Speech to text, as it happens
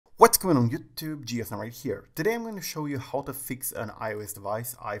What's going on YouTube? GSN right here. Today I'm going to show you how to fix an iOS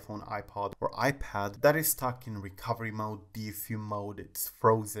device, iPhone, iPod or iPad that is stuck in recovery mode, DFU mode, it's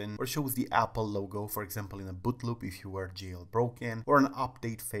frozen, or shows the Apple logo, for example in a Bootloop if you were jailbroken, or an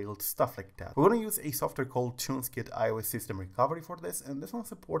update failed, stuff like that. We're going to use a software called TunesKit iOS System Recovery for this, and this one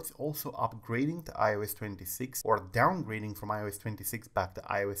supports also upgrading to iOS 26 or downgrading from iOS 26 back to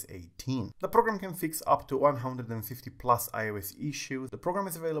iOS 18. The program can fix up to 150 plus iOS issues. The program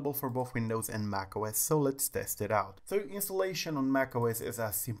is available for both Windows and macOS, so let's test it out. So installation on macOS is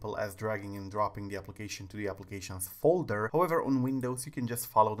as simple as dragging and dropping the application to the applications folder. However, on Windows you can just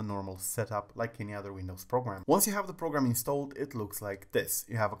follow the normal setup like any other Windows program. Once you have the program installed, it looks like this.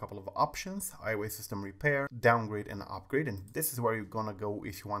 You have a couple of options: iOS system repair, downgrade and upgrade, and this is where you're gonna go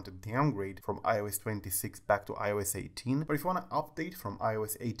if you want to downgrade from iOS 26 back to iOS 18. But if you want to update from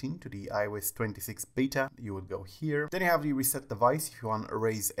iOS 18 to the iOS 26 beta, you would go here. Then you have the reset device if you want to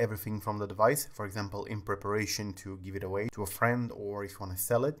erase everything from the device, for example in preparation to give it away to a friend or if you want to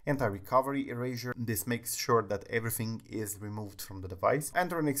sell it. Anti-recovery erasure, this makes sure that everything is removed from the device.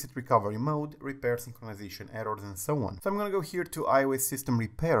 Enter and exit recovery mode, repair synchronization errors and so on. So I'm gonna go here to iOS system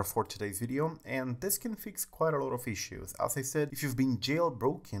repair for today's video, and this can fix quite a lot of issues. As I said, if you've been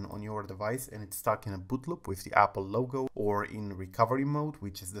jailbroken on your device and it's stuck in a boot loop with the Apple logo, or in recovery mode,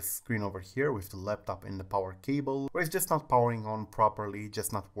 which is the screen over here with the laptop and the power cable, or it's just not powering on properly,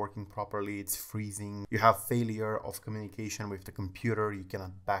 just not working properly, it's freezing, you have failure of communication with the computer, you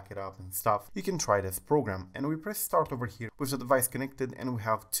cannot back it up and stuff, you can try this program. And we press start over here with the device connected, and we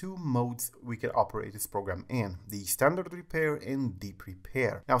have two modes we can operate this program in: the standard repair and deep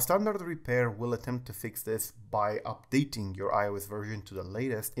repair. Now standard repair will attempt to fix this by updating your iOS version to the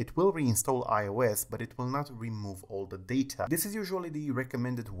latest. It will reinstall iOS, but it will not remove all the data. This is usually the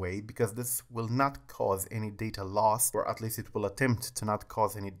recommended way because this will not cause any data loss, or at least it will attempt to not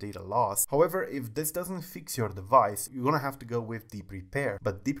cause any data loss. However, if this doesn't fix your device, you're gonna have to go with deep repair,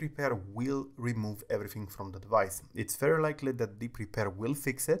 but deep repair will remove everything from the device. It's very likely that deep repair will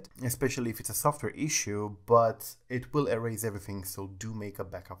fix it, especially if it's a software issue, but it will erase everything, so do make a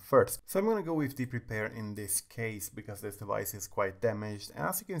backup first. So I'm gonna go with deep repair in this case because this device is quite damaged, and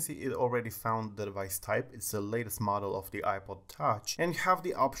as you can see, it already found the device type. It's the latest model of the iPod Touch, and you have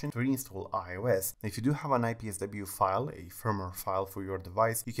the option to reinstall iOS. If you do have an IPSW file, a firmware file for your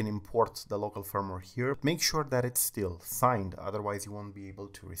device, you can import the local firmware here. Make sure that it's still signed, otherwise you won't be able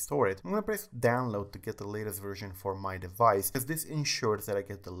to restore it. I'm gonna press download to get the latest version for my device, because this ensures that I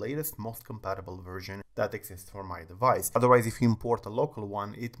get the latest, most compatible version that exists for my device. Otherwise, if you import a local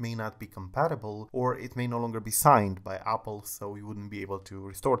one, it may not be compatible, or it may no longer be signed by Apple, so you wouldn't be able to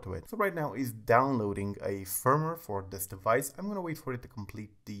restore to it. So right now is downloading a firmware for this device. I'm gonna wait for it to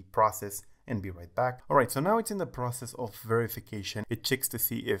complete the process and be right back. Alright, so now it's in the process of verification. It checks to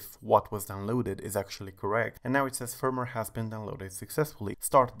see if what was downloaded is actually correct, and now it says firmware has been downloaded successfully.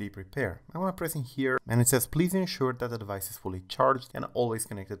 Start deep repair. I'm gonna press in here, and it says please ensure that the device is fully charged and always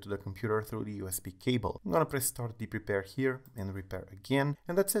connected to the computer through the USB cable. I'm gonna press start deep repair here and repair again,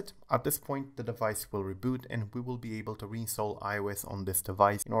 and that's it. At this point the device will reboot and we will be able to reinstall iOS on this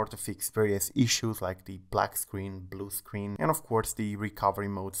device in order to fix various issues like the black screen, blue screen, and of course the recovery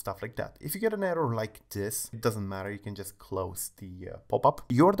mode, stuff like that. If you get an error like this, it doesn't matter, you can just close the pop-up.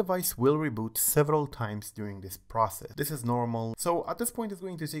 Your device will reboot several times during this process. This is normal. So at this point it's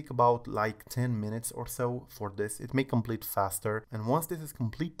going to take about like 10 minutes or so for this. It may complete faster, and once this is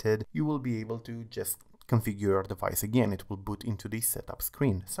completed, you will be able to just configure your device again. It will boot into the setup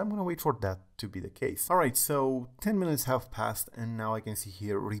screen. So I'm gonna wait for that to be the case. Alright, so 10 minutes have passed, and now I can see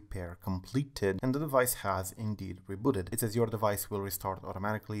here repair completed, and the device has indeed rebooted. It says your device will restart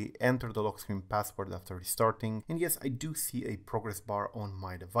automatically. Enter the lock screen password after restarting. And yes, I do see a progress bar on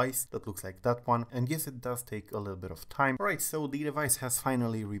my device that looks like that one, and yes, it does take a little bit of time. Alright, so the device has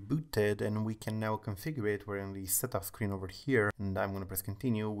finally rebooted, and we can now configure it. We're in the setup screen over here, and I'm gonna press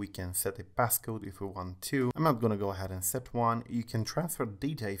continue. We can set a passcode if we want to. I'm not gonna go ahead and set one. You can transfer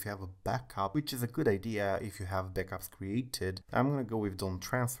data if you have a backup, which is a good idea if you have backups created. I'm gonna go with don't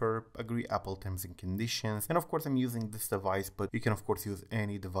transfer, agree Apple terms and conditions, and of course I'm using this device, but you can of course use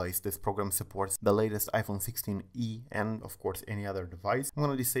any device. This program supports the latest iPhone 16e and of course any other device. I'm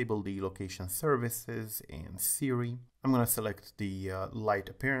gonna disable the location services and Siri. I'm gonna select the light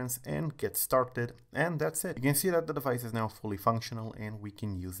appearance and get started, and that's it. You can see that the device is now fully functional and we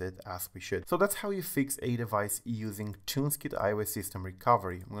can use it as we should. So that's how you fix fix a device using TuneSkit iOS system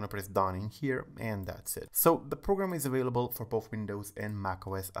recovery. I'm going to press done in here, and that's it. So the program is available for both Windows and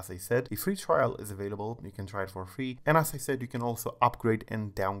macOS. As I said, a free trial is available. You can try it for free. And as I said, you can also upgrade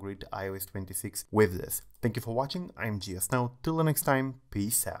and downgrade to iOS 26 with this. Thank you for watching. I'm GS Now. Till the next time,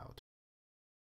 peace out.